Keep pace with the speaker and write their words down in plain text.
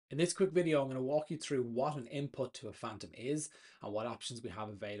In this quick video, I'm going to walk you through what an input to a Phantom is and what options we have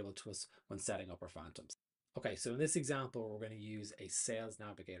available to us when setting up our Phantoms. Okay, so in this example, we're going to use a Sales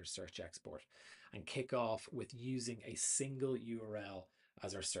Navigator search export and kick off with using a single URL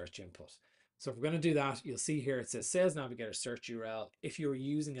as our search input. So if we're going to do that, you'll see here it says Sales Navigator search URL. If you were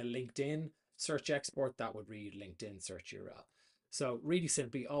using a LinkedIn search export, that would read LinkedIn search URL. So really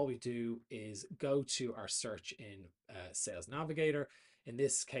simply, all we do is go to our search in Sales Navigator. In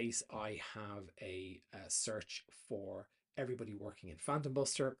this case, I have a search for everybody working in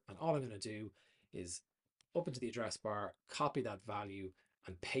PhantomBuster, and all I'm going to do is up into the address bar, copy that value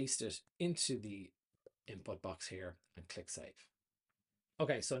and paste it into the input box here and click save.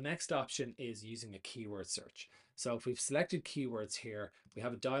 Okay, so next option is using a keyword search. So if we've selected keywords here, we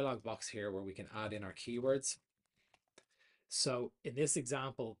have a dialog box here where we can add in our keywords. So in this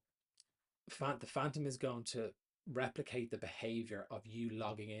example, the Phantom is going to replicate the behavior of you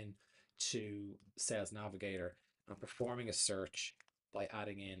logging in to Sales Navigator and performing a search by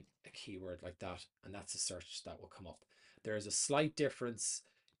adding in a keyword like that, and that's a search that will come up. There is a slight difference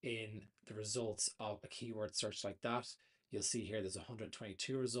in the results of a keyword search like that. You'll see here there's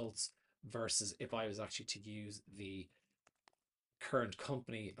 122 results versus if I was actually to use the current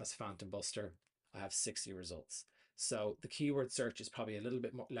company as PhantomBuster, I have 60 results. So the keyword search is probably a little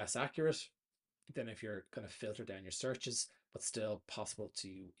bit less accurate than if you're going to filter down your searches, but still possible to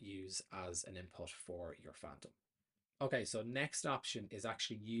use as an input for your Phantom. Okay, so next option is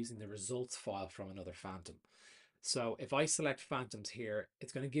actually using the results file from another Phantom. So if I select Phantoms here,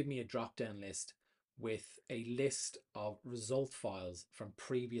 it's going to give me a drop-down list with a list of result files from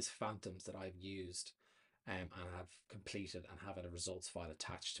previous Phantoms that I've used and have completed and have a results file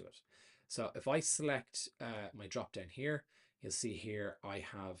attached to it. So if I select my drop down here, you'll see here I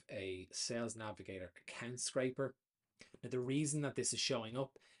have a Sales Navigator account scraper. Now the reason that this is showing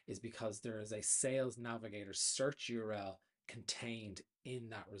up is because there is a Sales Navigator search URL contained in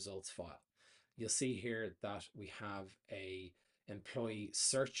that results file. You'll see here that we have a employee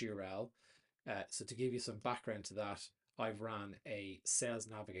search URL. So to give you some background to that, I've ran a Sales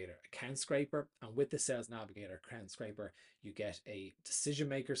Navigator account scraper, and with the Sales Navigator account scraper, you get a decision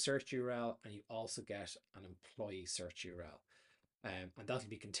maker search URL and you also get an employee search URL. And that'll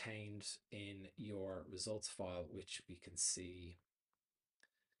be contained in your results file, which we can see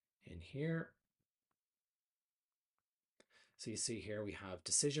in here. So you see here we have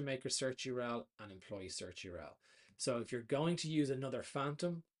decision maker search URL and employee search URL. So if you're going to use another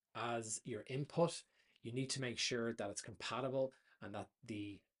Phantom as your input, you need to make sure that it's compatible and that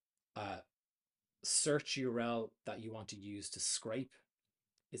the search URL that you want to use to scrape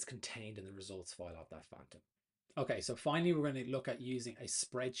is contained in the results file of that Phantom. Okay, so finally, we're going to look at using a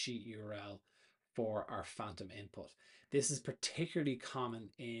spreadsheet URL for our Phantom input. This is particularly common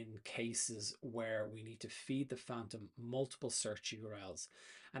in cases where we need to feed the Phantom multiple search URLs.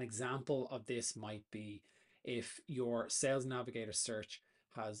 An example of this might be if your Sales Navigator search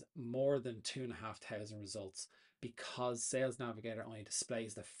has more than 2,500 results. Because Sales Navigator only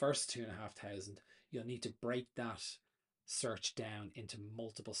displays the first 2,500, you'll need to break that search down into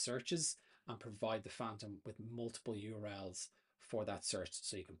multiple searches and provide the Phantom with multiple URLs for that search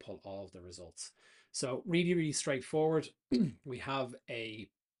so you can pull all of the results. So really straightforward. We have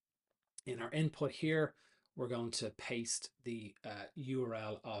in our input here, we're going to paste the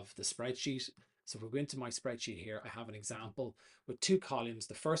URL of the spreadsheet. So if we go into my spreadsheet here, I have an example with two columns.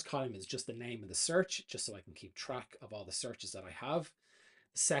 The first column is just the name of the search, just so I can keep track of all the searches that I have.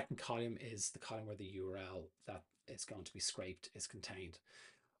 The second column is the column where the URL that is going to be scraped is contained.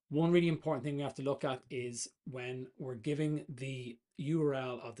 One really important thing we have to look at is when we're giving the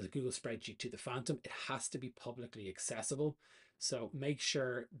URL of the Google spreadsheet to the Phantom, it has to be publicly accessible. So make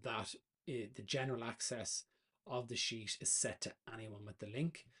sure that the general access of the sheet is set to anyone with the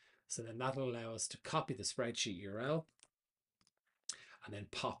link. So then that'll allow us to copy the spreadsheet URL and then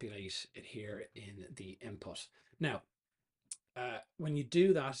populate it here in the input. Now, when you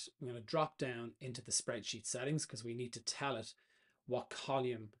do that, I'm going to drop down into the spreadsheet settings because we need to tell it what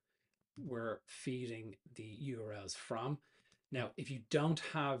column we're feeding the URLs from. Now, if you don't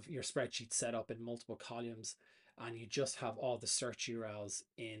have your spreadsheet set up in multiple columns and you just have all the search URLs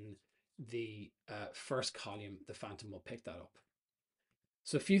in the first column, the Phantom will pick that up.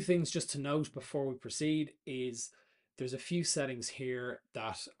 So a few things just to note before we proceed is there's a few settings here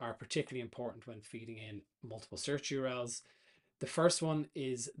that are particularly important when feeding in multiple search URLs. The first one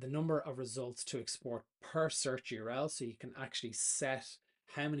is the number of results to export per search URL. So you can actually set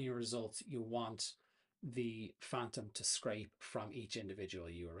how many results you want the Phantom to scrape from each individual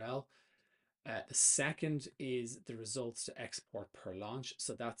URL. The second is the results to export per launch.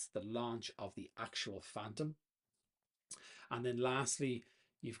 So that's the launch of the actual Phantom. And then lastly,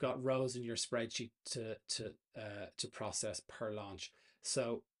 you've got rows in your spreadsheet to process per launch.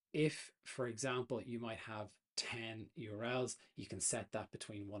 So if, for example, you might have 10 URLs, you can set that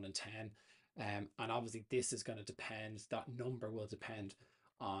between 1 and 10. And obviously this is going to depend, that number will depend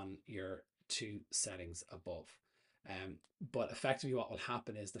on your two settings above. But effectively what will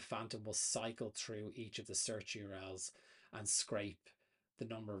happen is the Phantom will cycle through each of the search URLs and scrape the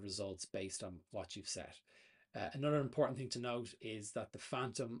number of results based on what you've set. Another important thing to note is that the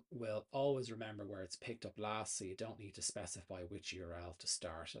Phantom will always remember where it's picked up last, so you don't need to specify which URL to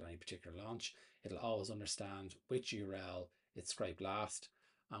start at any particular launch. It'll always understand which URL it scraped last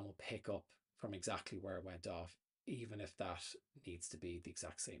and will pick up from exactly where it went off, even if that needs to be the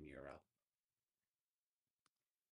exact same URL.